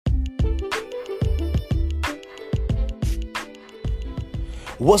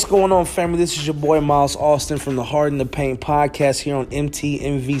What's going on, family? This is your boy Miles Austin from the Hard in the Paint podcast here on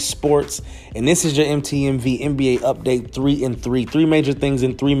MTMV Sports. And this is your MTMV NBA update 3 and 3. 3 major things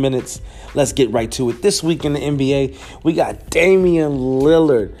in 3 minutes. Let's get right to it. This week in the NBA, we got Damian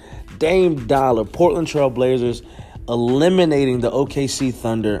Lillard, Dame Dollar, Portland Trail Blazers eliminating the OKC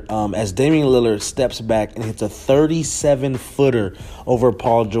Thunder as Damian Lillard steps back and hits a 37-footer over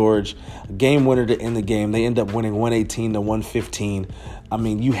Paul George. Game winner to end the game. They end up winning 118-115. I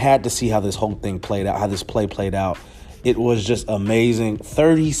mean, you had to see how this whole thing played out, how this play played out. It was just amazing.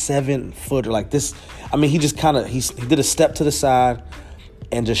 37-footer like this. I mean, he just he did a step to the side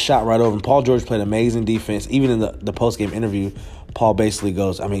and just shot right over him. Paul George played amazing defense. Even in the post-game interview, Paul basically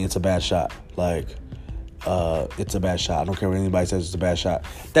goes, I mean, it's a bad shot. It's a bad shot. I don't care what anybody says, it's a bad shot.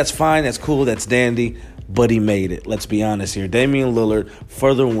 That's fine. That's cool. That's dandy. But he made it. Let's be honest here. Damian Lillard,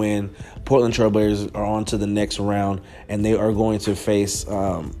 further win. Portland Trail Blazers are on to the next round, and they are going to face,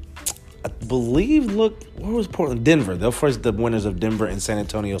 I believe, where was Portland? Denver. They'll face the winners of Denver and San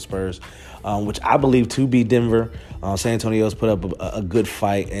Antonio Spurs, which I believe to be Denver. San Antonio's put up a good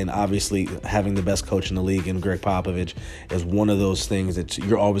fight, and obviously having the best coach in the league and Greg Popovich is one of those things that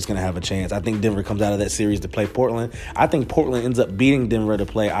you're always going to have a chance. I think Denver comes out of that series to play Portland. I think Portland ends up beating Denver to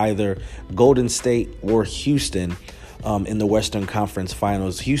play either Golden State or Houston in the Western Conference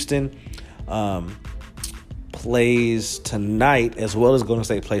Finals. Houston plays tonight, as well as Golden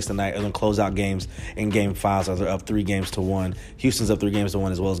State plays tonight, and then close out games in Game 5 as they're up 3-1. Houston's up 3-1,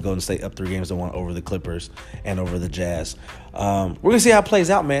 as well as Golden State up 3-1 over the Clippers and over the Jazz. We're going to see how it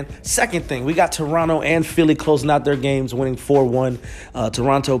plays out, man. Second thing, we got Toronto and Philly closing out their games, winning 4-1.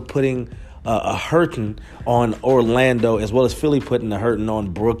 Toronto putting a hurting on Orlando, as well as Philly putting a hurting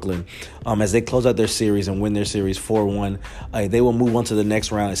on Brooklyn as they close out their series and win their series 4-1. They will move on to the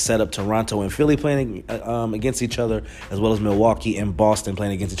next round and set up Toronto and Philly playing against each other, as well as Milwaukee and Boston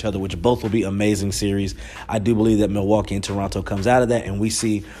playing against each other, which both will be amazing series. I do believe that Milwaukee and Toronto comes out of that, and we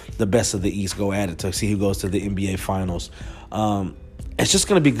see the best of the East go at it to see who goes to the NBA Finals. It's just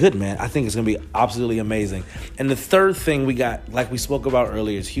going to be good, man. I think it's going to be absolutely amazing. And the third thing we got, like we spoke about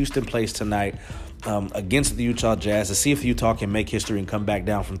earlier, is Houston plays tonight against the Utah Jazz to see if Utah can make history and come back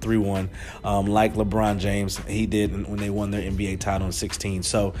down from 3-1 like LeBron James, he did when they won their NBA title in 2016.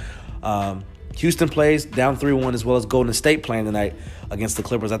 So Houston plays down 3-1, as well as Golden State playing tonight against the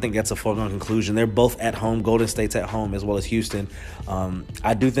Clippers. I think that's a foregone conclusion. They're both at home. Golden State's at home, as well as Houston.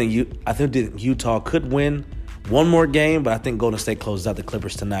 I think Utah could win one more game, but I think Golden State closes out the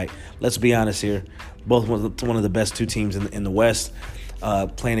Clippers tonight. Let's be honest here. Both one of the best two teams in the West,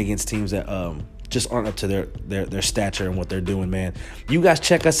 playing against teams that just aren't up to their stature and what they're doing, man. You guys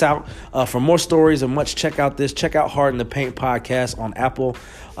check us out for more stories and much. Check out Hard in the Paint podcast on Apple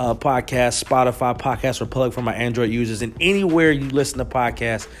Podcasts, Spotify, Podcast Republic for my Android users, and anywhere you listen to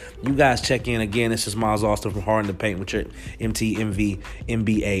podcasts. You guys check in. Again, this is Miles Austin from Hard in the Paint with your MTMV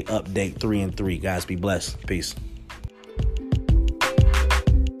NBA update 3 and 3. Guys, be blessed. Peace.